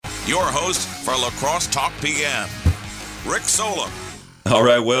Your host for La Crosse Talk PM, Rick Solem. All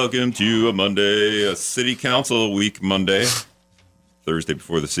right, welcome to a Monday, a City Council week Monday, Thursday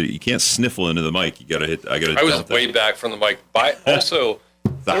before the city. You can't sniffle into the mic. You gotta hit. I was way back from the mic. Also,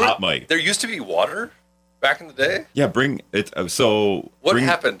 the hot mic. There used to be water back in the day. Yeah, bring it. What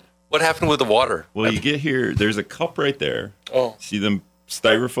happened? What happened with the water? Well, you get here. There's a cup right there. Oh, see them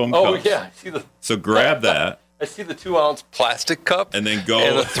styrofoam cups? Oh yeah, I see the. So grab that. I see the 2-ounce plastic cup, and then go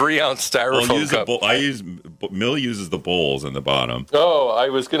and a 3-ounce styrofoam cup. Mill uses the bowls in the bottom. Oh, I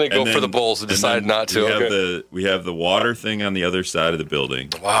was going to go for the bowls and decided not to. We have the water thing on the other side of the building.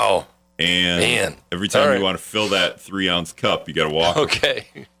 Wow. And every time you want to fill that 3-ounce cup, you got to walk. Okay.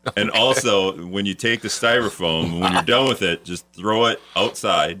 And also, when you take the styrofoam, when you're done with it, just throw it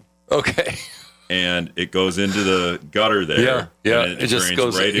outside. Okay. And it goes into the gutter there. Yeah. And it just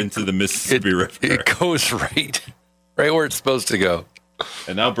goes right into the Mississippi River. It goes right where it's supposed to go.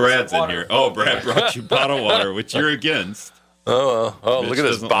 And now Brad's in here. Oh, Brad brought you bottled water, which you're against. Oh, look at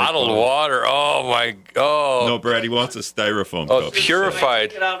this bottled water. Oh, my God. No, Brad, he wants a styrofoam cup. Purified.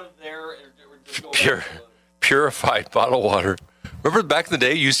 Get out of there and purified bottled water. Remember back in the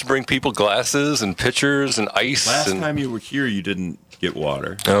day, you used to bring people glasses and pitchers and ice. Last time you were here, you didn't get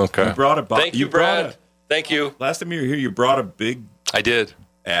water. Okay. You brought a bottle. Thank you, Brad. Thank you. Last time you were here, you brought a big. I did.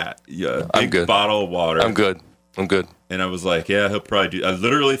 Big bottle of water. I'm good. And I was like, yeah, he'll probably do. I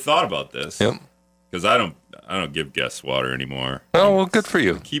literally thought about this. Yep. Because I don't give guests water anymore. Oh, well, good for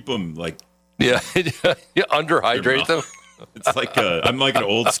you. Keep them like. Yeah. You underhydrate them. It's like I'm like an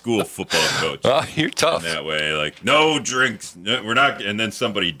old school football coach. Oh, you're tough. In that way, like no drinks. No, we're not. And then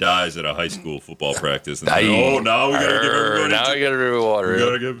somebody dies at a high school football practice. And now we gotta give everybody. Now we gotta do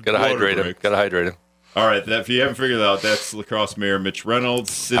water. Gotta hydrate him. Gotta hydrate him. All right. If you haven't figured it out, that's La Crosse Mayor Mitch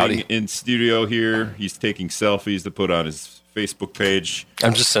Reynolds sitting in studio here. He's taking selfies to put on his Facebook page.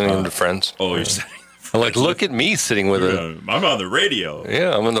 I'm just sending them to friends. Oh, you're sending. I'm like, look at me sitting with it. I'm on the radio.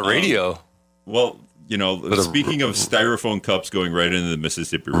 Yeah, I'm on the radio. Well. You know, speaking of styrofoam cups going right into the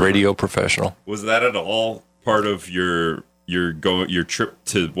Mississippi River. Radio professional. Was that at all part of your trip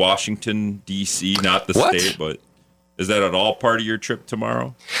to Washington, D.C., not the state, but is that at all part of your trip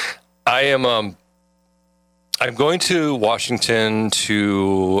tomorrow? I am I'm going to Washington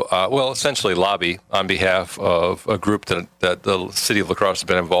to, essentially lobby on behalf of a group that the city of La Crosse has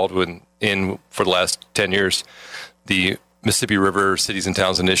been involved in for the last 10 years, the Mississippi River Cities and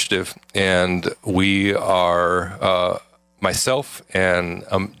Towns Initiative, and we are myself and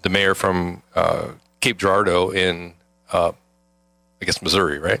the mayor from Cape Girardeau in,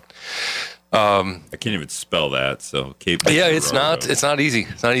 Missouri, right? I can't even spell that. So Cape. Yeah, it's not easy.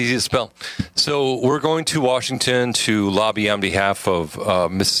 It's not easy to spell. So we're going to Washington to lobby on behalf of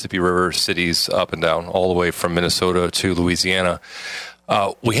Mississippi River cities up and down, all the way from Minnesota to Louisiana.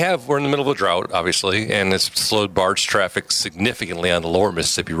 We're in the middle of a drought, obviously, and it's slowed barge traffic significantly on the lower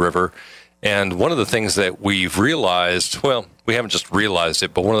Mississippi River. And one of the things that we've realized, well, we haven't just realized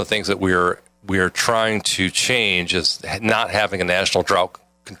it, but one of the things that we are trying to change is not having a national drought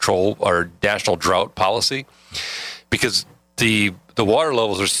control or national drought policy, because the water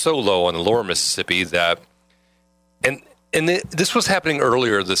levels are so low on the lower Mississippi that, and this was happening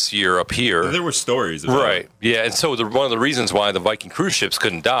earlier this year up here. There were stories about right. Yeah, and so one of the reasons why the Viking cruise ships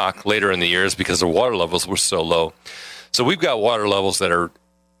couldn't dock later in the year is because the water levels were so low. So we've got water levels that are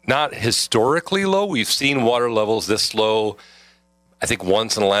not historically low. We've seen water levels this low, I think,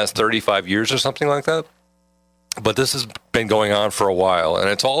 once in the last 35 years or something like that. But this has been going on for a while, and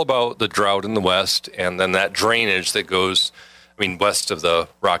it's all about the drought in the west and then that drainage that goes, west of the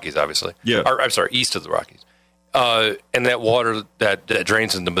Rockies, obviously. Yeah. East of the Rockies. And that water that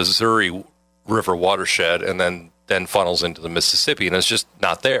drains into the Missouri River watershed and then funnels into the Mississippi, and it's just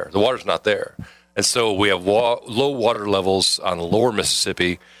not there. The water's not there. And so we have low water levels on the lower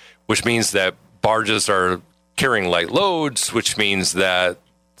Mississippi, which means that barges are carrying light loads, which means that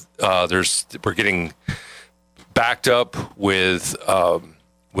we're getting backed up with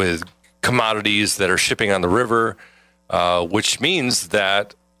commodities that are shipping on the river, which means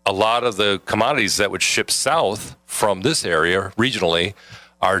that a lot of the commodities that would ship south from this area regionally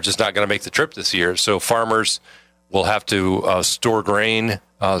are just not going to make the trip this year. So farmers will have to store grain.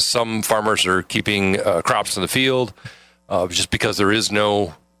 Some farmers are keeping crops in the field just because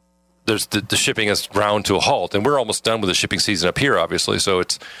the shipping is ground to a halt. And we're almost done with the shipping season up here, obviously. So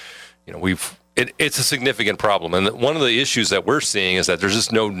it's a significant problem. And one of the issues that we're seeing is that there's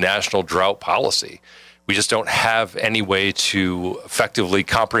just no national drought policy. We just don't have any way to effectively,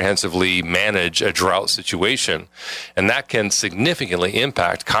 comprehensively manage a drought situation. And that can significantly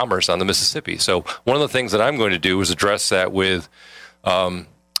impact commerce on the Mississippi. So one of the things that I'm going to do is address that with the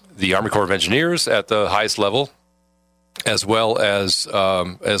the Army Corps of Engineers at the highest level, as well as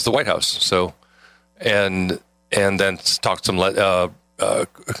the White House. So, and then talk to some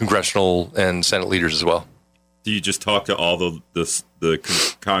congressional and Senate leaders as well. Do you just talk to all the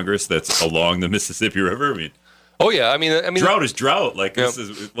Congress that's along the Mississippi River? I mean, oh yeah, I mean, drought is drought. Like yeah. This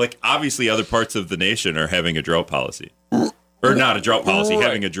is like obviously other parts of the nation are having a drought policy, or not a drought policy, right.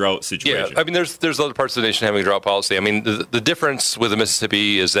 having a drought situation. Yeah, I mean, there's other parts of the nation having a drought policy. I mean, the difference with the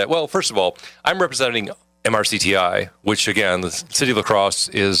Mississippi is that, well, first of all, I'm representing MRCTI, which again, the city of La Crosse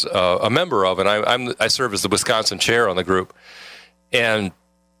is a member of, and I serve as the Wisconsin chair on the group, and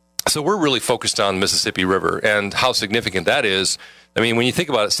so we're really focused on the Mississippi River and how significant that is. I mean, when you think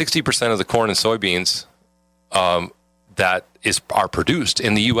about it, 60% of the corn and soybeans that are produced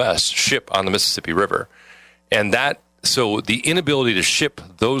in the U.S. ship on the Mississippi River, and so the inability to ship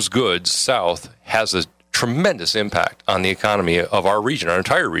those goods south has a tremendous impact on the economy of our region, our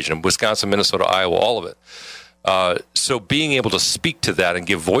entire region, Wisconsin, Minnesota, Iowa, all of it. So being able to speak to that and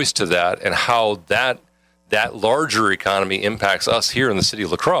give voice to that and how that larger economy impacts us here in the city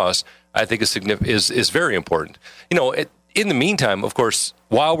of La Crosse, I think is very important. You know, in the meantime, of course,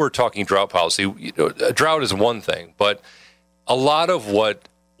 while we're talking drought policy, drought is one thing, but a lot of what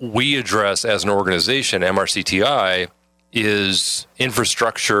we address as an organization, MRCTI, is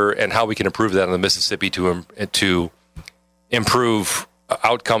infrastructure and how we can improve that in the Mississippi to improve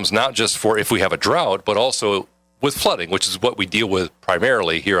outcomes, not just for if we have a drought, but also with flooding, which is what we deal with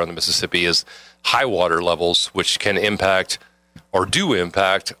primarily here on the Mississippi, is high water levels, which can impact or do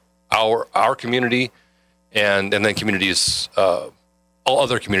impact our community and then communities, all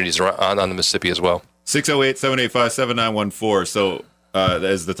other communities around on the Mississippi as well. 608-785-7914. So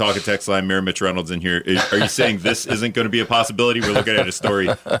as the talk and text line, Mayor Mitch Reynolds in here, are you saying this isn't going to be a possibility? We're looking at a story.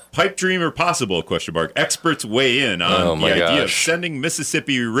 Pipe dream or possible, ? Experts weigh in on the idea of sending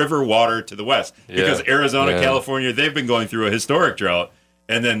Mississippi River water to the west. Because Arizona, California, they've been going through a historic drought.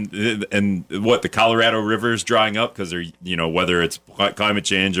 And then, the Colorado River is drying up because they're, whether it's climate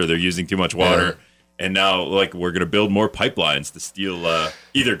change or they're using too much water. Yeah. And now, we're going to build more pipelines to steal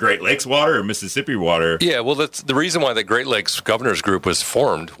either Great Lakes water or Mississippi water. Yeah, well, that's the reason why the Great Lakes Governors Group was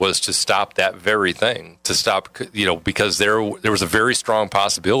formed, was to stop that very thing. To stop, because there was a very strong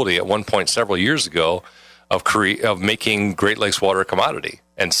possibility at one point several years ago of making Great Lakes water a commodity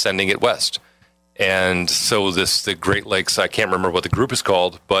and sending it west. And so the Great Lakes, I can't remember what the group is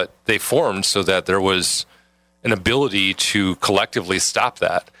called, but they formed so that there was an ability to collectively stop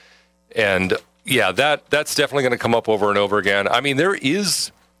that. And yeah, that's definitely going to come up over and over again. I mean, there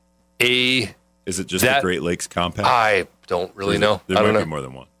is a... Is it just the Great Lakes Compact? I don't really know. There might be more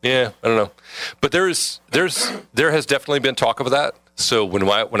than one. Yeah, I don't know. But there has definitely been talk of that. So when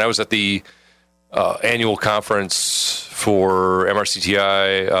I was at the annual conference for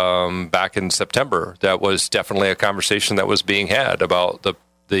MRCTI back in September, that was definitely a conversation that was being had about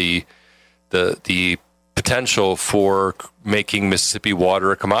the potential for making Mississippi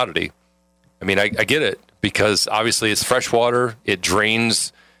water a commodity. I mean, I get it, because obviously it's fresh water. It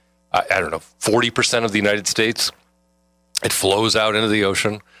drains, 40% of the United States. It flows out into the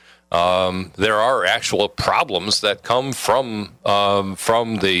ocean. There are actual problems that come from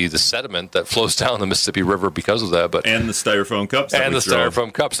the sediment that flows down the Mississippi River because of that. And the styrofoam cups.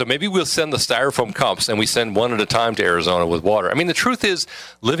 Styrofoam cups. So maybe we'll send the styrofoam cups, and we send one at a time to Arizona with water. I mean, the truth is,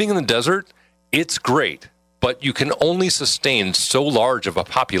 living in the desert, it's great, but you can only sustain so large of a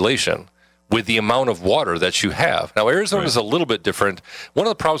population with the amount of water that you have. Now, Arizona is a little bit different. One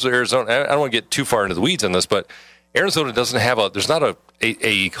of the problems with Arizona, I don't want to get too far into the weeds on this, but Arizona doesn't have there's not a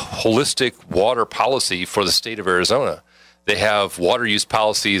holistic water policy for the state of Arizona. They have water use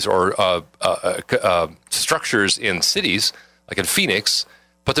policies or structures in cities, like in Phoenix,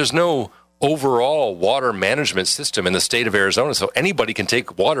 but there's no overall water management system in the state of Arizona. So anybody can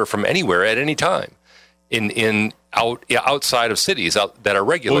take water from anywhere at any time outside of cities that are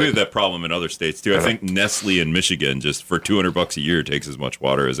regulated. We have that problem in other states too. I think Nestle in Michigan, just for $200 a year, takes as much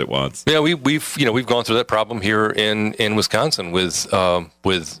water as it wants. Yeah, we've gone through that problem here in Wisconsin with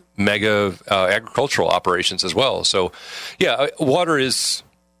mega agricultural operations as well. So, yeah, water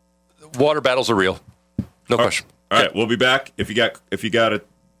battles are real, no question. All right, we'll be back. If you got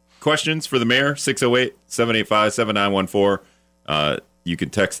questions for the mayor, 608-785-7914. You can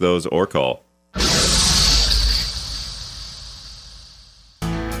text those or call.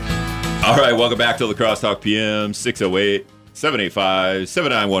 All right, welcome back to La Crosse Talk PM.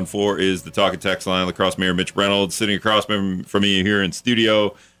 608-785-7914 is the talk and text line. La Crosse Mayor Mitch Reynolds sitting across from me here in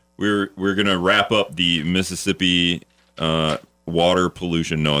studio. We're going to wrap up the Mississippi water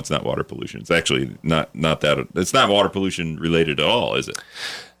pollution. No, it's not water pollution. It's actually not that. It's not water pollution related at all, is it?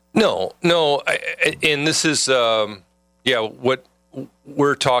 No. And this is, what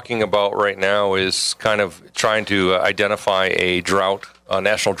we're talking about right now is kind of trying to identify a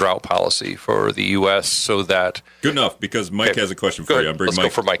national drought policy for the U.S. so that... Good enough, because Mike has a question for you. I'm bringing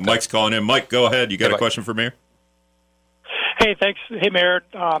Let's go for Mike. Mike's calling in. Mike, go ahead. You got a question for Mayor? Hey, thanks. Hey, Mayor.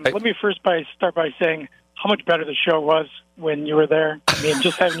 Let me first start by saying how much better the show was when you were there. I mean,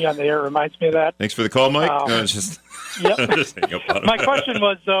 just having you on the air reminds me of that. Thanks for the call, Mike. Yep. Just hang up on him. My question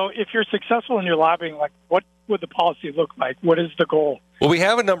was, though, if you're successful in your lobbying, what would the policy look like? What is the goal? Well, we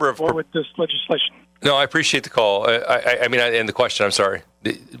have a number of... What would this legislation... No, I appreciate the call. And the question, I'm sorry.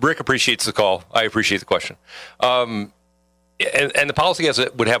 Rick appreciates the call. I appreciate the question. And the policy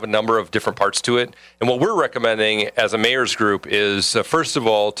would have a number of different parts to it. And what we're recommending as a mayor's group is, first of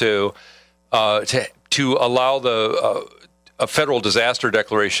all, to allow the federal disaster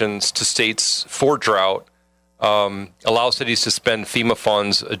declarations to states for drought, allow cities to spend FEMA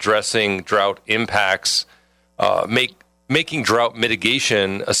funds addressing drought impacts, making drought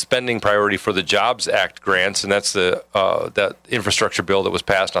mitigation a spending priority for the Jobs Act grants, and that's that infrastructure bill that was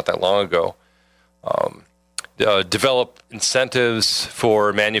passed not that long ago. Develop incentives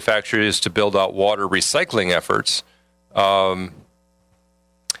for manufacturers to build out water recycling efforts.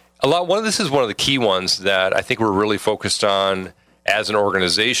 This is one of the key ones that I think we're really focused on as an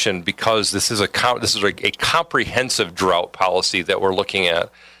organization, because this is a comprehensive drought policy that we're looking at.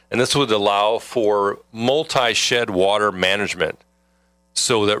 And this would allow for multi-shed water management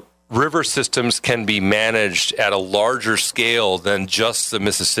so that river systems can be managed at a larger scale than just the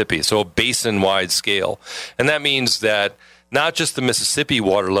Mississippi, so a basin-wide scale. And that means that not just the Mississippi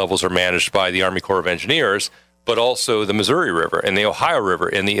water levels are managed by the Army Corps of Engineers, but also the Missouri River and the Ohio River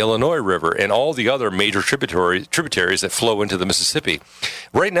and the Illinois River and all the other major tributaries that flow into the Mississippi.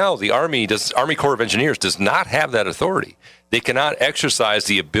 Right now, the Army Corps of Engineers does not have that authority. They cannot exercise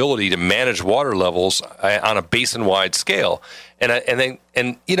the ability to manage water levels on a basin-wide scale. And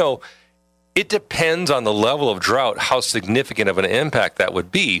it depends on the level of drought, how significant of an impact that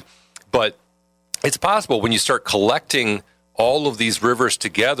would be. But it's possible when you start collecting all of these rivers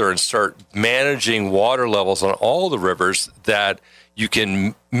together and start managing water levels on all the rivers, that you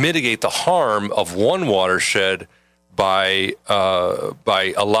can mitigate the harm of one watershed by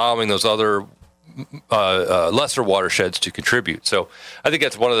allowing those other lesser watersheds to contribute. So I think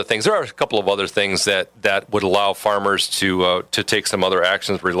that's one of the things. There are a couple of other things that would allow farmers to take some other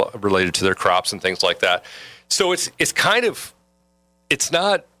actions related to their crops and things like that. So it's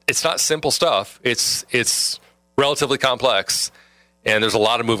not simple stuff. It's relatively complex, and there's a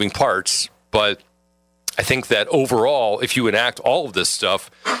lot of moving parts. But I think that overall, if you enact all of this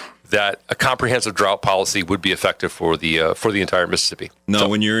stuff, that a comprehensive drought policy would be effective for the entire Mississippi. Now,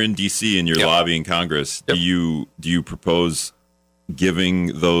 when you're in D.C. and you're lobbying Congress, do you propose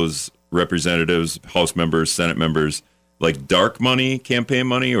giving those representatives, House members, Senate members, like dark money, campaign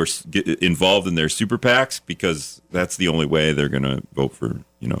money, or get involved in their super PACs? Because that's the only way they're going to vote for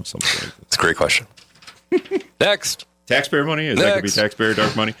something like this. It's a great question. Next. Taxpayer money? Is that going to be taxpayer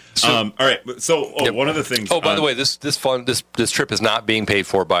dark money? All right. So one of the things. Oh, by the way, this trip is not being paid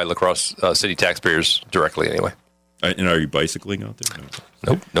for by La Crosse City taxpayers directly, anyway. And are you bicycling out there?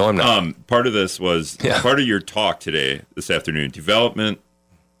 Nope. No, I'm not. Part of this was part of your talk this afternoon. Develop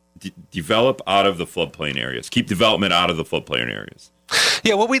out of the floodplain areas. Keep development out of the floodplain areas.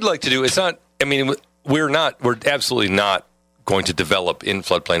 Yeah, what we'd like to do, we're absolutely not going to develop in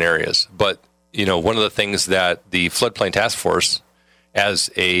floodplain areas, but one of the things that the Floodplain Task Force, as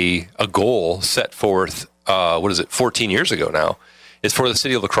a goal set forth, 14 years ago now, is for the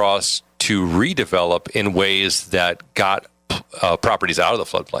city of La Crosse to redevelop in ways that got properties out of the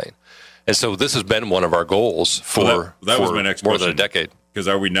floodplain. And so this has been one of our goals for was my next more question, than a decade. Because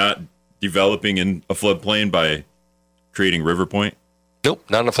are we not developing in a floodplain by creating River Point? Nope,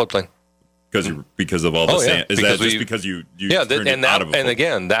 not in a floodplain. Because of all the sand? Is that just because you turned it out of a floodplain? And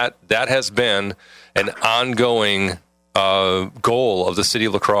again, that has been an ongoing goal of the city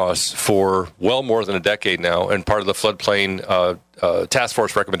of La Crosse for well more than a decade now, and part of the floodplain task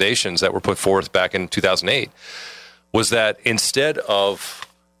force recommendations that were put forth back in 2008 was that instead of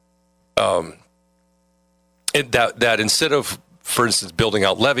for instance, building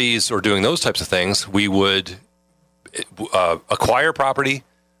out levees or doing those types of things, we would acquire property,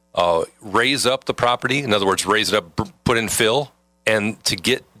 raise up the property. In other words, raise it up, put in fill, and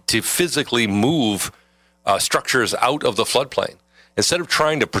to physically move structures out of the floodplain. Instead of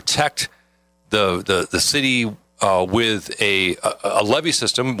trying to protect the city with a levee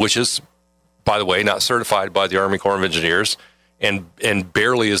system, which is, by the way, not certified by the Army Corps of Engineers, and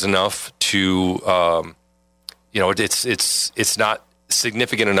barely is enough to, it's not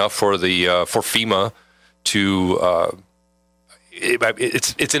significant enough for FEMA to.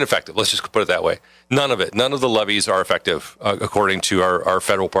 It's ineffective. Let's just put it that way. None of the levees are effective according to our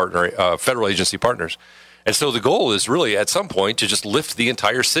federal agency partners. And so the goal is really at some point to just lift the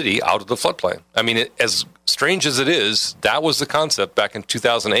entire city out of the floodplain. I mean, as strange as it is, that was the concept back in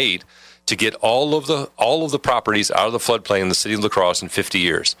 2008 to get all of the properties out of the floodplain in the city of La Crosse in 50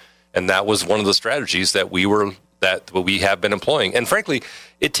 years. And that was one of the strategies that we have been employing. And frankly,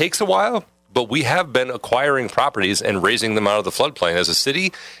 it takes a while, but we have been acquiring properties and raising them out of the floodplain as a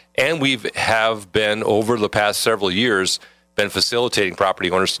city. And we have been, over the past several years, been facilitating property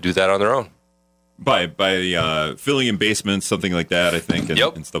owners to do that on their own. By filling in basements, something like that, I think, and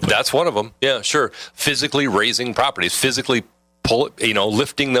stuff like that. That's one of them. Yeah, sure. Physically raising properties, physically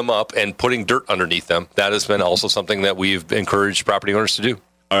lifting them up and putting dirt underneath them. That has been also something that we've encouraged property owners to do.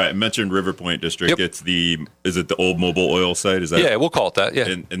 All right, I mentioned River Point District. Yep. Is it the old mobile oil site? Is that? Yeah, we'll call it that. Yeah,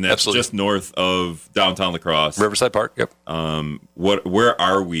 and that's absolutely. Just north of downtown La Crosse, Riverside Park. Yep. Where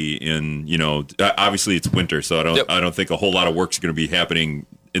are we in? Obviously it's winter, so I don't think a whole lot of work's going to be happening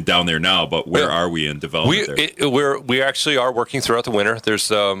down there now. But where are we in development there? We actually are working throughout the winter. There's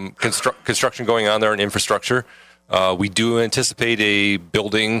construction going on there in infrastructure. We do anticipate a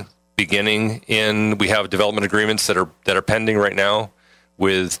building beginning we have development agreements that are pending right now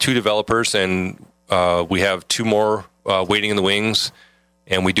with 2 developers, and we have 2 more waiting in the wings,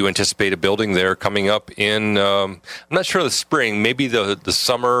 and we do anticipate a building there coming up in, I'm not sure the spring, maybe the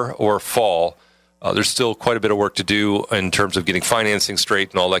summer or fall. There's still quite a bit of work to do in terms of getting financing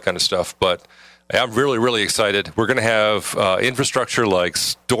straight and all that kind of stuff, but I'm really, really excited. We're going to have infrastructure like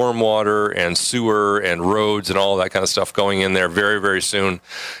stormwater and sewer and roads and all that kind of stuff going in there very, very soon,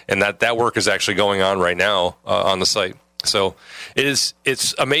 and that work is actually going on right now on the site. So it's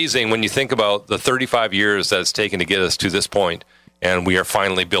amazing when you think about the 35 years that it's taken to get us to this point, and we are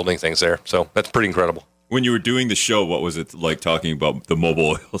finally building things there. So that's pretty incredible. When you were doing the show, what was it like talking about the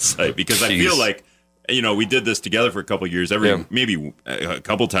mobile oil site? Because I feel like, we did this together for a couple of years. Maybe a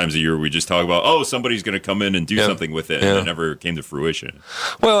couple times a year, we just talk about, somebody's going to come in and do something with it, and it never came to fruition.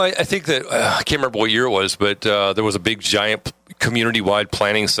 Well, I think that I can't remember what year it was, but there was a big, giant community-wide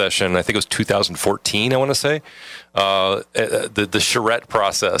planning session. I think it was 2014. I want to say the charrette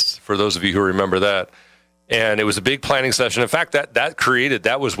process. For those of you who remember that. And it was a big planning session. In fact,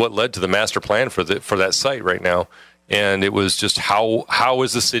 that was what led to the master plan for that site right now. And it was just how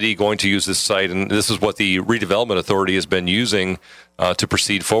is the city going to use this site? And this is what the redevelopment authority has been using to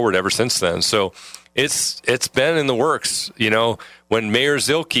proceed forward ever since then. So it's been in the works. When Mayor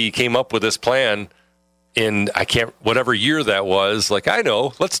Zilke came up with this plan in whatever year that was,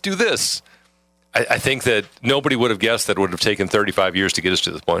 let's do this. I think that nobody would have guessed that it would have taken 35 years to get us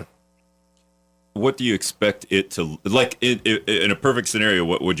to this point. What do you expect it to like in a perfect scenario?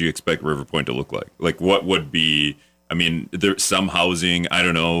 What would you expect River Point to look like? Like, what would be? I mean, there's some housing. I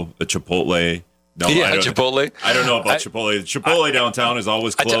don't know, a Chipotle. No, Chipotle. I don't know about Chipotle. Chipotle downtown is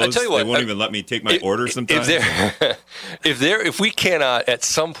always closed. I tell you what, they won't even let me take my order sometimes. If we cannot at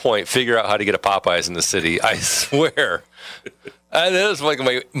some point figure out how to get a Popeyes in the city, I swear, that is like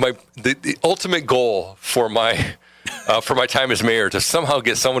the ultimate goal for my time as mayor, to somehow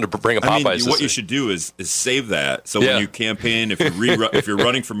get someone to bring a Popeyes. What you should do is save that. So when you campaign, if you're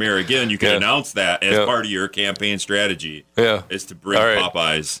running for mayor again, you can announce that as part of your campaign strategy. Yeah, is to bring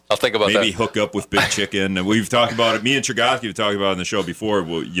Popeyes. I'll think about that. Maybe hook up with Big Chicken. And we've talked about it. Me and Chergosky have talked about it on the show before.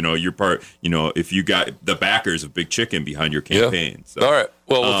 Well, your part. If you got the backers of Big Chicken behind your campaign. Yeah. So, all right.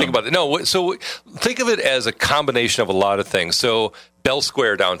 Well, we'll think about it. No, so think of it as a combination of a lot of things. So Bell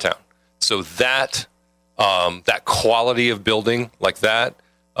Square downtown. So that quality of building like that,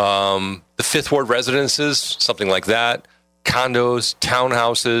 the Fifth Ward residences, something like that, condos,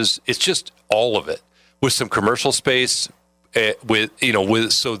 townhouses, it's just all of it with some commercial space,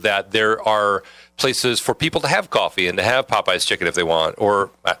 so that there are places for people to have coffee and to have Popeye's chicken if they want, or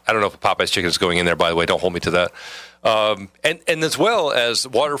I don't know if Popeye's chicken is going in there, by the way, don't hold me to that. And as well as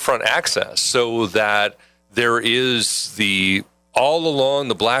waterfront access, so that there is all along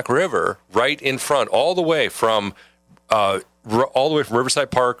the Black River, right in front, all the way from Riverside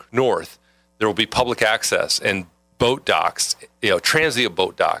Park north, there will be public access and boat docks, transient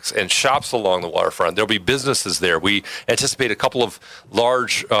boat docks and shops along the waterfront. There'll be businesses there. We anticipate a couple of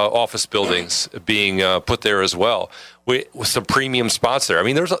large office buildings being put there as well, with some premium spots there. I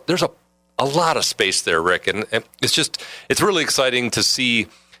mean, there's a lot of space there, Rick, and it's really exciting to see.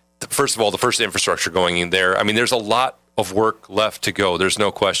 First of all, the first infrastructure going in there. I mean, there's a lot of work left to go. There's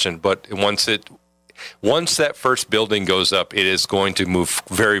no question. But once once that first building goes up, it is going to move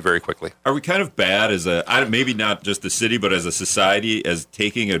very, very quickly. Are we kind of bad as maybe not just the city, but as a society, as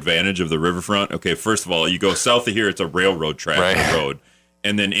taking advantage of the riverfront? Okay, first of all, you go south of here, it's a railroad track road.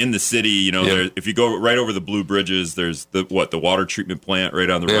 And then in the city, there, if you go right over the Blue Bridges, there's the water treatment plant right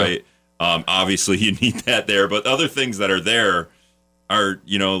on the right. Obviously, you need that there. But other things that are there are,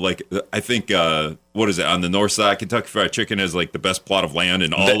 like I think, what is it, on the north side, Kentucky Fried Chicken is like the best plot of land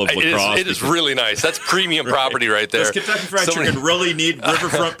in all of La Crosse. It is really nice. That's premium property right there. Does Kentucky Fried Chicken really need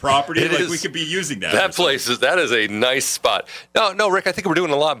riverfront property? We could be using that. That is a nice spot. No, Rick, I think we're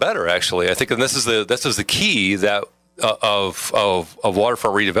doing a lot better, actually. I think, and this is the key that of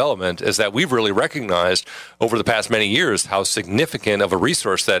waterfront redevelopment, is that we've really recognized over the past many years how significant of a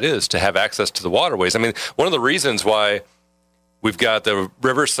resource that is to have access to the waterways. I mean, one of the reasons why we've got the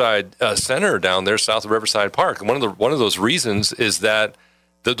Riverside Center down there south of Riverside Park, and one of those reasons is that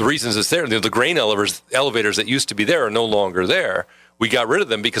the reasons it's there. The grain elevators that used to be there are no longer there. We got rid of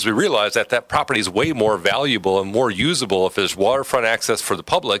them because we realized that property is way more valuable and more usable if there's waterfront access for the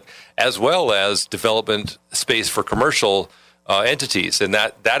public, as well as development space for commercial entities, and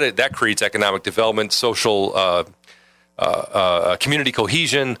that creates economic development, social community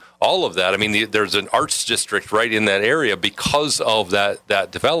cohesion, all of that. I mean, there's an arts district right in that area because of that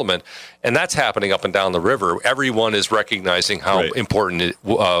development, and that's happening up and down the river. Everyone is recognizing how important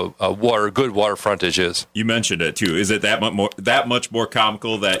good water frontage is. You mentioned it too. Is it that much more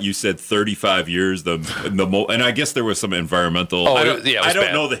comical that you said 35 years? And I guess there was some environmental. I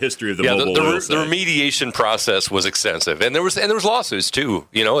don't know the history of the mobile oil site. The remediation process was extensive, and there was lawsuits too.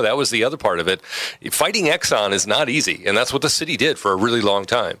 That was the other part of it. Fighting Exxon is not easy, and that's what the city did for a really long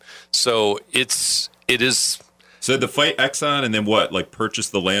time. So it is. So to fight Exxon, and then what? Like purchase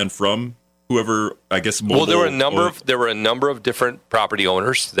the land from whoever? I guess. There were a number of different property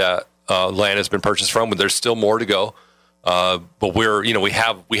owners that land has been purchased from, but there's still more to go. But we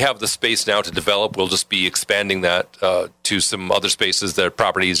have the space now to develop. We'll just be expanding that to some other spaces. That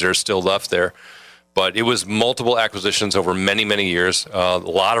properties are still left there. But it was multiple acquisitions over many, many years. A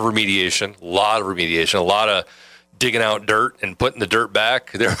lot of remediation, a lot of digging out dirt and putting the dirt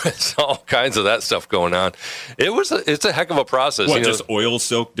back. There was all kinds of that stuff going on. It's a heck of a process. What, just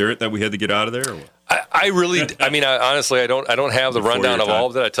oil-soaked dirt that we had to get out of there? Or what? Honestly, I don't have the rundown of all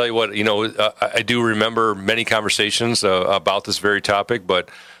of that. I tell you what, I do remember many conversations about this very topic, but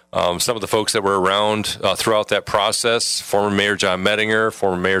some of the folks that were around throughout that process, former Mayor John Mettinger,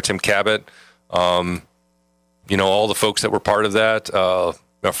 former Mayor Tim Cabot, all the folks that were part of that.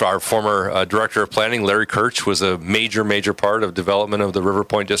 Our former director of planning, Larry Kirch, was a major part of development of the River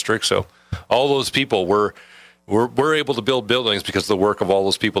Point district. So all those people were able to build buildings because of the work of all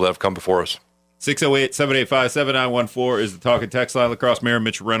those people that have come before us. 608-785-7914 is the talk and text line. La Crosse Mayor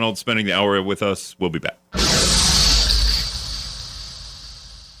Mitch Reynolds spending the hour with us. We'll be back.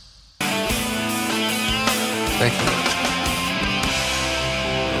 Thank you.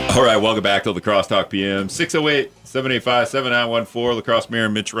 All right, welcome back to La Crosse Talk PM. 608-785-7914. La Crosse Mayor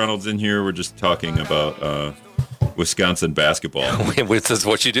Mitch Reynolds in here. We're just talking about Wisconsin basketball. This is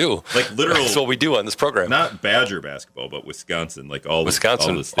what you do. Like literal. That's what we do on this program. Not Badger basketball, but Wisconsin. Like all the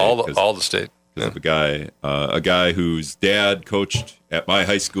state. All the state. Yeah. Of a guy whose dad coached at my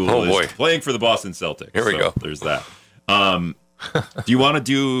high school is playing for the Boston Celtics. Here we go. There's that. Do you want to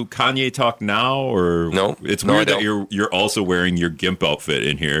do Kanye talk now, or no? It's weird that you're also wearing your GIMP outfit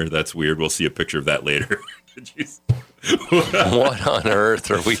in here. That's weird. We'll see a picture of that later. What on earth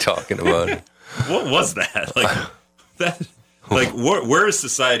are we talking about? What was that? Where is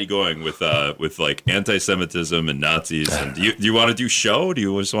society going with like anti-Semitism and Nazis? And do you want to do show? Do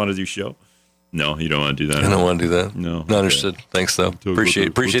you just want to do show? No, you don't want to do that. I don't want to do that. No, not understood. Thanks, though.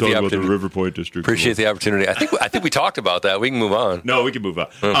 Appreciate the opportunity. The River Point District. Appreciate the opportunity. I think we talked about that. We can move on. No, we can move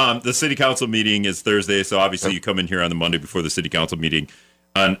on. The city council meeting is Thursday, so obviously you come in here on the Monday before the city council meeting.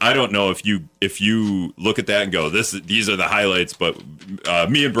 And I don't know if you look at that and go, these are the highlights. But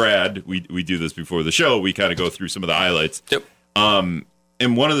me and Brad, we do this before the show. We kind of go through some of the highlights. Yep.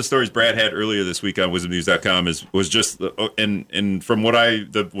 And one of the stories Brad had earlier this week on WisdomNews.com was just, and from what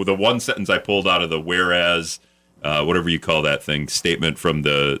the one sentence I pulled out of the whereas, whatever you call that thing, statement from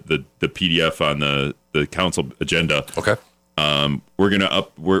the PDF on the council agenda. Okay.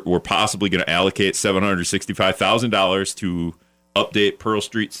 We're possibly gonna allocate $765,000 to update Pearl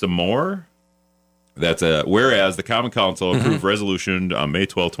Street some more. That's whereas the Common Council approved resolution on May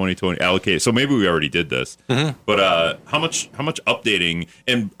 12, 2020 allocated. So maybe we already did this. But how much updating?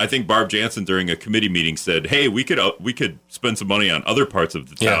 And I think Barb Jansen during a committee meeting said, "Hey, we could spend some money on other parts of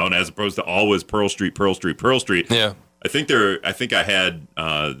the town as opposed to always Pearl Street." Yeah. I think I had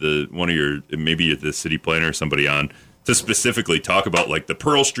one of your, maybe the city planner or somebody on to specifically talk about like the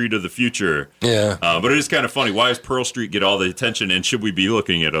Pearl Street of the future. Yeah. But it is kind of funny. Why does Pearl Street get all the attention, and should we be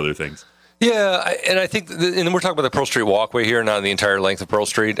looking at other things? Yeah, and I think, and we're talking about the Pearl Street Walkway here, not the entire length of Pearl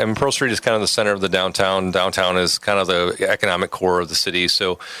Street. I mean, Pearl Street is kind of the center of the downtown. Downtown is kind of the economic core of the city,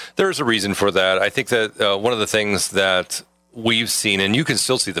 so there's a reason for that. I think that one of the things that we've seen, and you can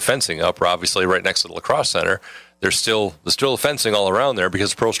still see the fencing up, obviously, right next to the Lacrosse Center. There's still fencing all around there because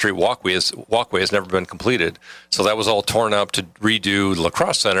the Pearl Street walkway has never been completed. So that was all torn up to redo the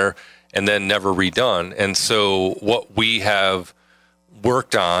Lacrosse Center and then never redone. And so what we have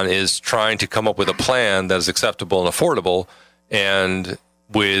worked on is trying to come up with a plan that is acceptable and affordable. And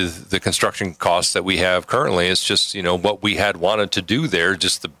with the construction costs that we have currently, it's just, what we had wanted to do there,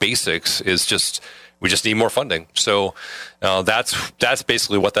 just the basics is just, we just need more funding. So that's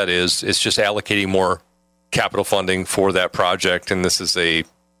basically what that is. It's just allocating more capital funding for that project. And this is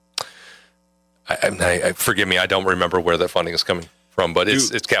forgive me, I don't remember where that funding is coming from, but it's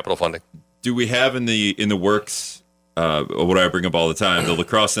capital funding. Do we have in the works, what I bring up all the time, the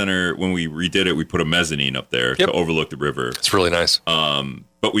Lacrosse Center, when we redid it, we put a mezzanine up there to overlook the river. It's really nice.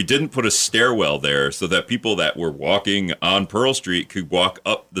 But we didn't put a stairwell there so that people that were walking on Pearl Street could walk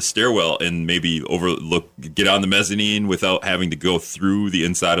up the stairwell and maybe get on the mezzanine without having to go through the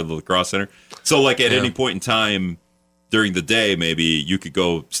inside of the Lacrosse Center. So like at any point in time during the day, maybe you could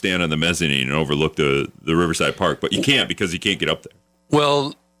go stand on the mezzanine and overlook the Riverside Park, but you can't because you can't get up there.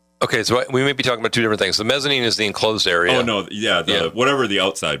 Well, okay, so we may be talking about two different things. The mezzanine is the enclosed area. Oh, no, whatever the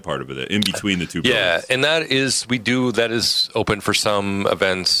outside part of it, in between the two buildings. Yeah, and that is open for some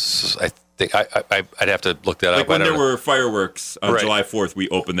events. I think I'd have to look that up. Like when there were fireworks on July 4th, we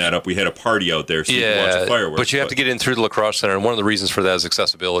opened that up. We had a party out there so you could watch the fireworks. But you have to get in through the Lacrosse Center, and one of the reasons for that is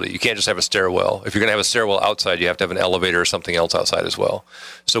accessibility. You can't just have a stairwell. If you're going to have a stairwell outside, you have to have an elevator or something else outside as well.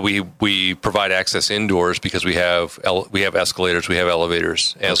 So we provide access indoors because we have escalators, we have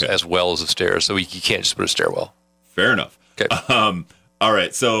elevators as well as the stairs. So you can't just put a stairwell. Fair enough. Okay. All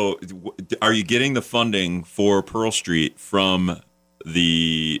right. So are you getting the funding for Pearl Street from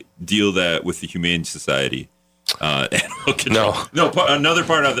the deal with the Humane Society? Animal control. No. Another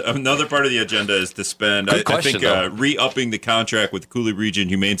part of the agenda is to spend. I think re-upping the contract with the Cooley Region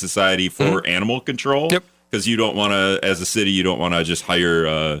Humane Society for animal control. Yep. Because you don't want to, as a city, you don't want to just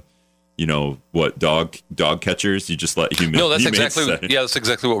hire, dog catchers. You just let humans. No, that's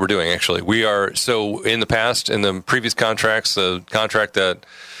exactly what we're doing. Actually, we are. So in the previous contracts, the contract that.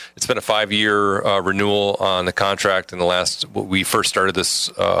 It's been a 5-year renewal on the contract. We first started this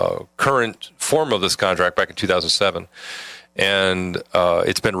current form of this contract back in 2007. And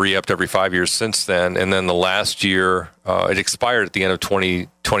it's been re-upped every 5 years since then. And then the last year, it expired at the end of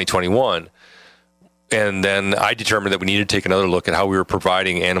 2021. And then I determined that we needed to take another look at how we were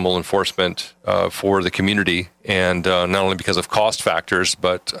providing animal enforcement for the community. And not only because of cost factors,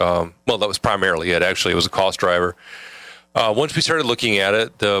 but, that was primarily it. Actually, it was a cost driver. Once we started looking at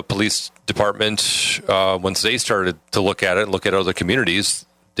it, the police department, once they started to look at other communities,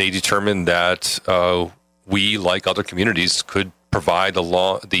 they determined that we, like other communities, could provide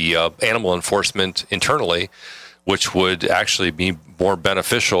the animal enforcement internally, which would actually be more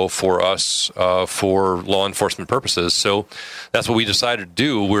beneficial for us for law enforcement purposes. So that's what we decided to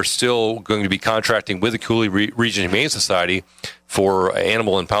do. We're still going to be contracting with the Cooley Region Humane Society for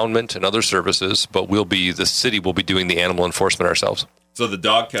animal impoundment and other services, but the city will be doing the animal enforcement ourselves. So the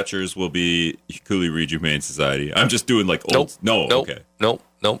dog catchers will be Cooley Region Humane Society. I'm just doing like old. Nope.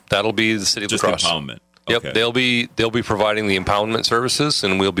 That'll be the city of just LaCrosse. Impoundment. Yep, okay. They'll be providing the impoundment services,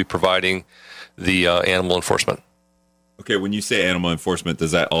 and we'll be providing the animal enforcement. Okay, when you say animal enforcement,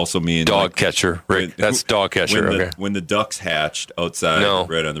 does that also mean dog catcher? Rick, that's dog catcher. When the ducks hatched outside,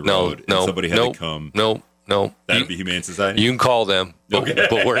 right on the road, and somebody had to come. No. That'd be Humane Society? You can call them, but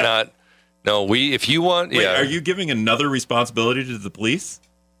we're not. No, if you want... Wait, are you giving another responsibility to the police?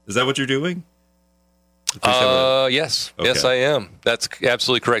 Is that what you're doing? Yes. Okay. Yes, I am. That's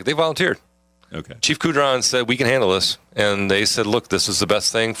absolutely correct. They volunteered. Okay. Chief Coudron said, we can handle this. And they said, look, this is the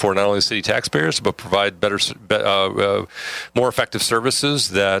best thing for not only the city taxpayers, but provide better, more effective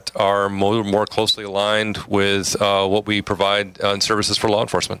services that are more closely aligned with what we provide in services for law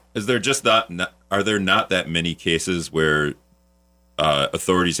enforcement. Is there are there not that many cases where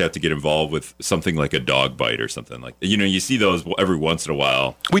authorities have to get involved with something like a dog bite or something like that? You see those every once in a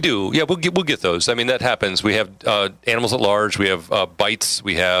while. We do. Yeah, we'll get those. I mean, that happens. We have animals at large. We have bites.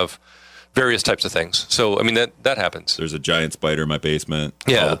 We have various types of things. So, I mean, that happens. There's a giant spider in my basement.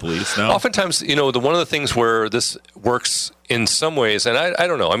 Yeah. Call the police now. Oftentimes, one of the things where this works in some ways, and I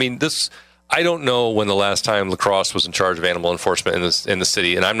don't know. I mean, I don't know when the last time La Crosse was in charge of animal enforcement in the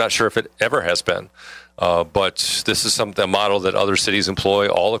city, and I'm not sure if it ever has been. But this is a model that other cities employ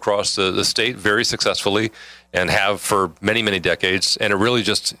all across the state very successfully and have for many, many decades. And it really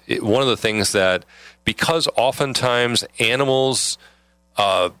one of the things that, because oftentimes animals,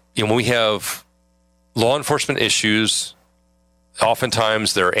 when we have law enforcement issues,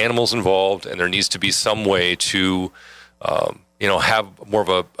 oftentimes there are animals involved, and there needs to be some way to have more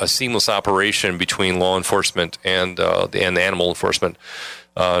of a seamless operation between law enforcement and the animal enforcement.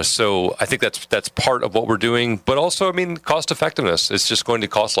 So I think that's part of what we're doing, but also, cost effectiveness. It's just going to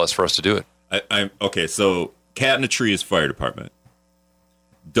cost less for us to do it. Okay. So cat in a tree is fire department.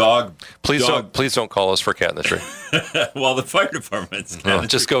 Dog. Please don't call us for cat in the tree. Well, the fire department's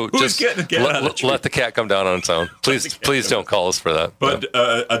just go. Who's getting a cat on the tree? Let the cat come down on its own. Please don't call us for that. But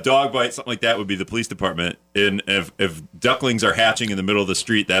a dog bite, something like that, would be the police department. And if ducklings are hatching in the middle of the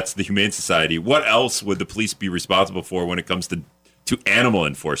street, that's the Humane Society. What else would the police be responsible for when it comes to animal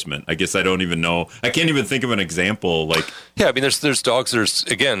enforcement? I guess I don't even know. I can't even think of an example. There's dogs. There's,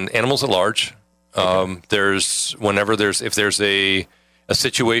 again, animals at large. Okay. If there's a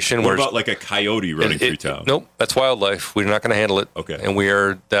situation what about like a coyote running through town? Nope, that's wildlife. We're not going to handle it. Okay, and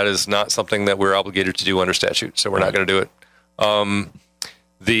that is not something that we're obligated to do under statute. So we're not going to do it.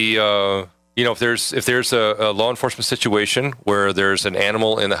 If there's a law enforcement situation where there's an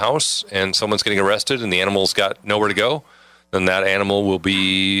animal in the house and someone's getting arrested and the animal's got nowhere to go, then that animal will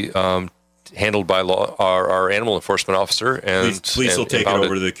be handled by our animal enforcement officer. And police will take it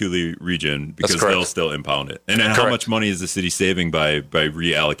over to the Cooley region because they'll still impound it. And then how much money is the city saving by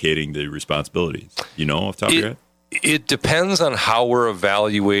reallocating the responsibilities? Off the top of your head? It depends on how we're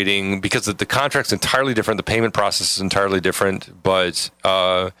evaluating, because the contract's entirely different. The payment process is entirely different. But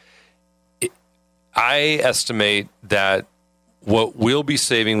I estimate that what we'll be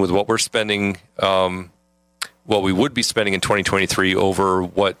saving with what we're spending, what we would be spending in 2023 over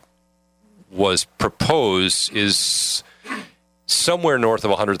what was proposed, is somewhere north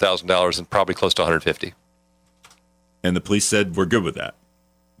of $100,000 and probably close to $150,000. And the police said we're good with that,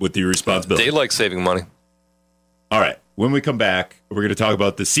 with the responsibility. They like saving money. All right. When we come back, we're going to talk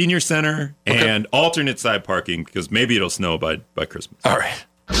about the senior center and alternate side parking, because maybe it'll snow by Christmas. All right.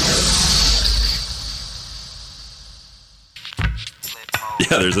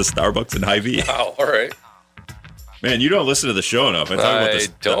 Yeah, there's a Starbucks in Hy-Vee. Oh, all right. Man, you don't listen to the show enough. I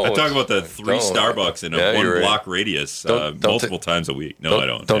talk about the three Starbucks in a one-block radius multiple times a week. No, I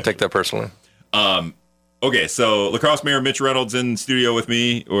don't. Don't take that personally. Okay, so La Crosse Mayor Mitch Reynolds in studio with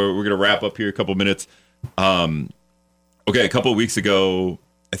me. We're going to wrap up here a couple minutes. Okay, a couple of weeks ago,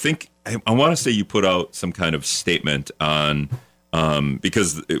 I think I want to say you put out some kind of statement on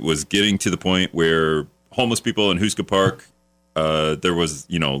because it was getting to the point where homeless people in Huska Park, there was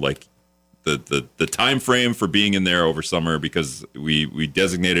the time frame for being in there over summer, because we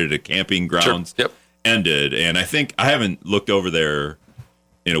designated a camping grounds ended, and I think I haven't looked over there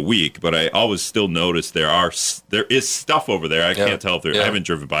in a week, but I always still notice there is stuff over there. I can't tell if I haven't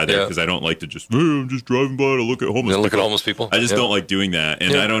driven by there because I don't like to I'm just driving by to look at homeless people. Look at homeless people. I just don't like doing that,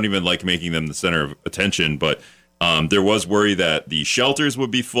 and I don't even like making them the center of attention. But there was worry that the shelters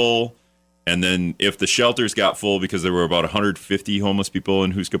would be full, and then if the shelters got full, because there were about 150 homeless people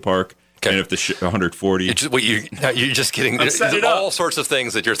in Huska Park. Okay. And if the 140, you're just kidding. There's all sorts of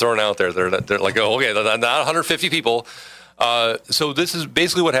things that you're throwing out there. They're like, they're not 150 people. So this is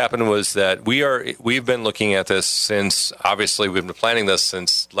basically what happened, was that we've been looking at this since, obviously we've been planning this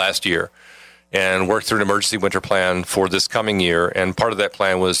since last year, and worked through an emergency winter plan for this coming year. And part of that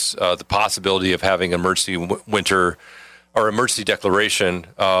plan was the possibility of having an emergency winter or emergency declaration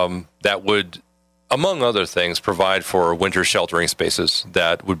that would, among other things, provide for winter sheltering spaces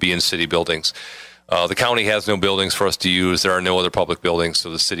that would be in city buildings. The county has no buildings for us to use. There are no other public buildings, so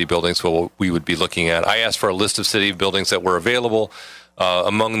the city buildings we would be looking at. I asked for a list of city buildings that were available.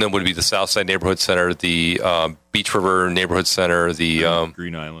 Among them would be the Southside Neighborhood Center, the Beach River Neighborhood Center, the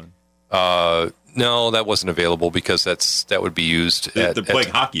Green Island. No, that wasn't available because that would be used. They're playing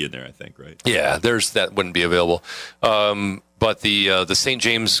hockey in there, I think, right? Yeah, that wouldn't be available. But the St.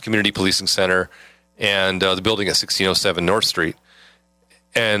 James Community Policing Center and the building at 1607 North Street.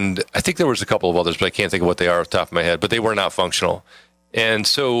 And I think there was a couple of others, but I can't think of what they are off the top of my head, but they were not functional. And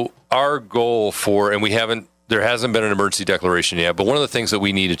so our goal there hasn't been an emergency declaration yet, but one of the things that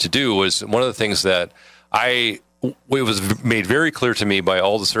we needed to do was, one of the things that it was made very clear to me by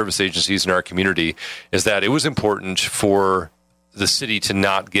all the service agencies in our community, is that it was important for the city to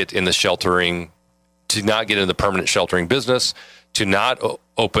not get in the permanent sheltering business, to not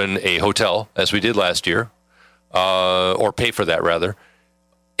open a hotel as we did last year, or pay for that rather.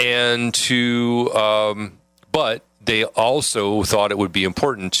 and but they also thought it would be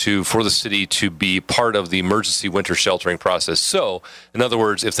important for the city to be part of the emergency winter sheltering process. So, in other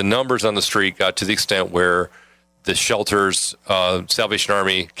words, if the numbers on the street got to the extent where the shelters, Salvation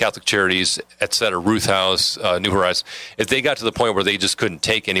Army, Catholic Charities, et cetera, Ruth House, New Horizons, if they got to the point where they just couldn't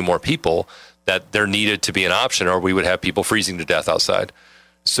take any more people, that there needed to be an option, or we would have people freezing to death outside.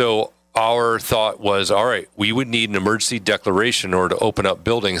 So our thought was, all right, we would need an emergency declaration in order to open up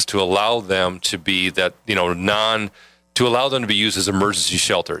buildings to allow them to be to allow them to be used as emergency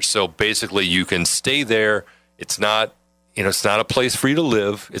shelters. So basically, you can stay there. It's not a place for you to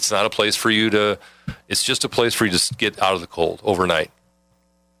live. It's not a place for you to. It's just a place for you to get out of the cold overnight.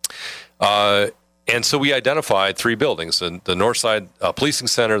 And so we identified 3 buildings: the North Side Policing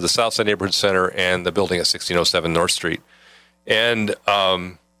Center, the South Side Neighborhood Center, and the building at 1607 North Street. And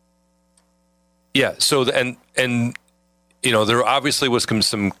so there obviously was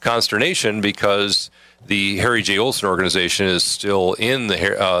some consternation because the Harry J. Olson organization is still in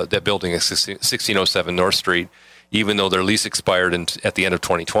that building at 1607 North Street, even though their lease expired at the end of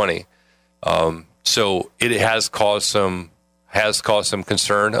 2020. So it has caused some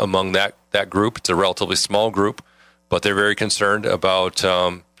concern among that group. It's a relatively small group, but they're very concerned about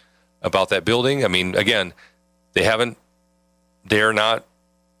that building. I mean, again,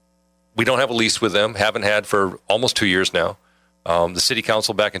 we don't have a lease with them, haven't had for almost 2 years now. The city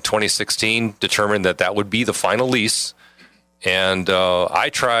council back in 2016 determined that would be the final lease. And I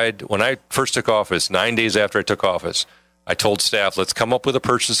tried, when I first took office, 9 days after I took office, I told staff, let's come up with a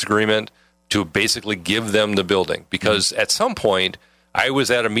purchase agreement to basically give them the building. Because at some point, I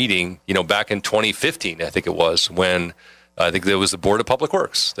was at a meeting, back in 2015, I think it was, when I think there was the Board of Public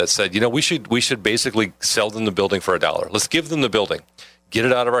Works that said, we should basically sell them the building for $1. Let's give them the building. Get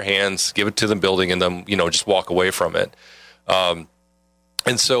it out of our hands, give it to the building, and then, just walk away from it. And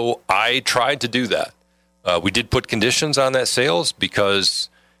so I tried to do that. We did put conditions on that sales because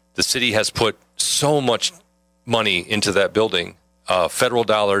the city has put so much money into that building, federal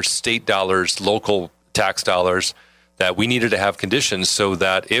dollars, state dollars, local tax dollars, that we needed to have conditions so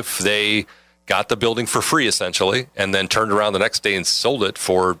that if they got the building for free, essentially, and then turned around the next day and sold it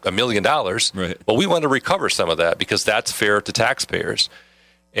for $1 million. Right. Well, we want to recover some of that because that's fair to taxpayers.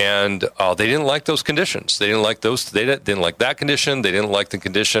 And they didn't like those conditions. They didn't like those. They didn't like that condition. They didn't like the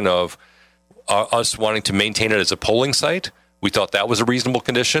condition of us wanting to maintain it as a polling site. We thought that was a reasonable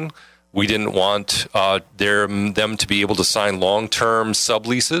condition. We didn't want them to be able to sign long-term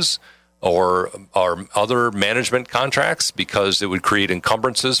subleases or other management contracts because it would create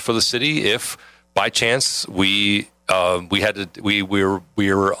encumbrances for the city if, by chance, we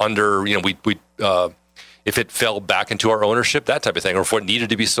were under if it fell back into our ownership, that type of thing, or if it needed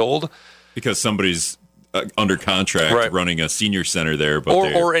to be sold because somebody's under contract running a senior center there, but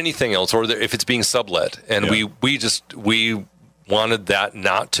or anything else, or if it's being sublet, and we wanted that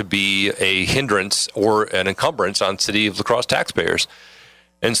not to be a hindrance or an encumbrance on City of La Crosse taxpayers.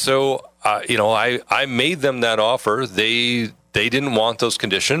 And so, I made them that offer. They didn't want those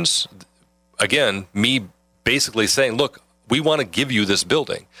conditions. Again, me basically saying, look, we want to give you this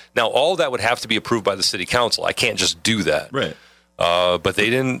building. Now, all that would have to be approved by the city council. I can't just do that. Right. But they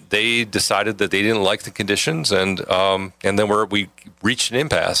didn't. They decided that they didn't like the conditions, and then we reached an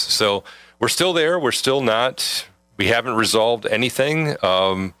impasse. So we're still there. We're still not. We haven't resolved anything.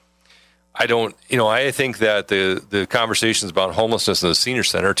 I think that the conversations about homelessness and the senior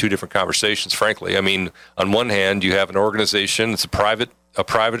center are two different conversations, frankly. I mean, on one hand, you have an organization, it's a private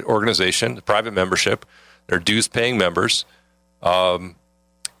organization, a private membership. They're dues-paying members.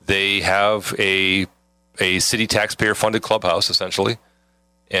 They have a city taxpayer-funded clubhouse, essentially.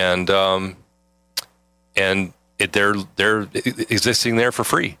 And they're existing there for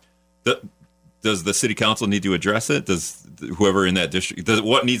free. Does the city council need to address it? Does whoever in that district,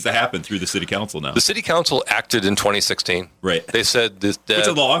 what needs to happen through the city council now? The city council acted in 2016. Right. They said that which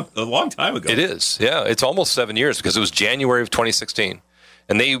a long time ago. It is. Yeah, it's almost 7 years because it was January of 2016.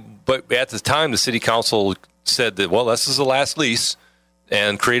 But at the time, the city council said that, well, this is the last lease,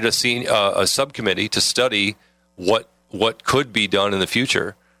 and created a subcommittee to study what could be done in the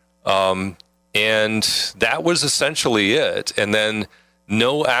future. And that was essentially it. And then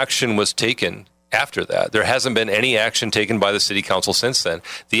no action was taken after that. There hasn't been any action taken by the city council since then.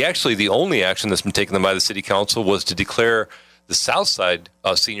 The only action that's been taken by the city council was to declare the South Side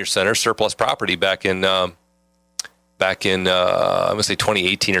Senior Center surplus property back in I'm going to say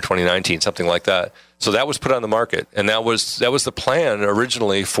 2018 or 2019, something like that. So that was put on the market, and that was the plan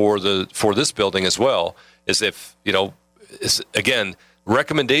originally for this building as well. Is if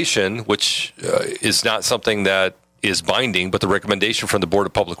recommendation, which is not something that is binding, but the recommendation from the Board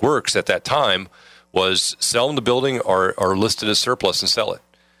of Public Works at that time was sell them the building or list it as surplus and sell it.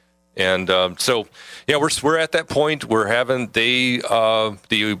 And so, yeah, we're at that point. We're having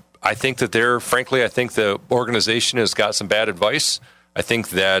I think that I think the organization has got some bad advice. I think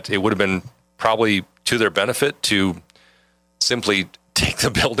that it would have been probably to their benefit to simply take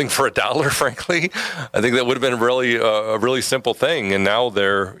the building for $1, frankly. I think that would have been really a really simple thing. And now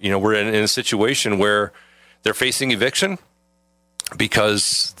we're in a situation where they're facing eviction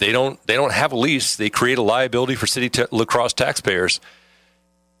because they don't have a lease. They create a liability for La Crosse taxpayers.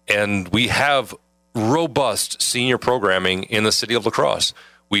 And we have robust senior programming in the city of La Crosse.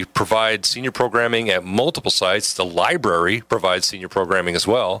 We provide senior programming at multiple sites. The library provides senior programming as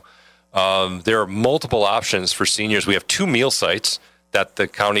well. There are multiple options for seniors. We have 2 meal sites that the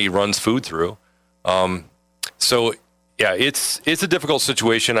county runs food through. So, yeah, it's a difficult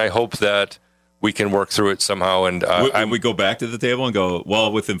situation. I hope that we can work through it somehow. And we go back to the table and go,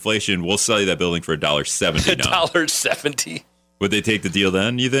 well, with inflation, we'll sell you that building for $1.70 now. $1.70. Would they take the deal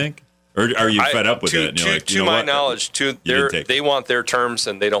then, you think? Or are you fed up with it? To my knowledge, they want their terms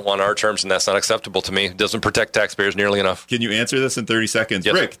and they don't want our terms, and that's not acceptable to me. It doesn't protect taxpayers nearly enough. Can you answer this in 30 seconds?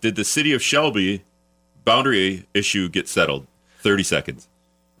 Yes. Rick, did the city of Shelby boundary issue get settled? 30 seconds.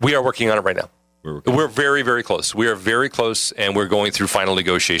 We are working on it right now. We're very, very close. We are very close, and we're going through final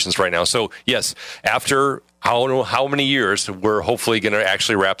negotiations right now. So, yes, after how many years, we're hopefully going to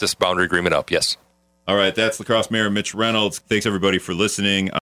actually wrap this boundary agreement up. Yes. All right, that's La Crosse Mayor Mitch Reynolds. Thanks, everybody, for listening.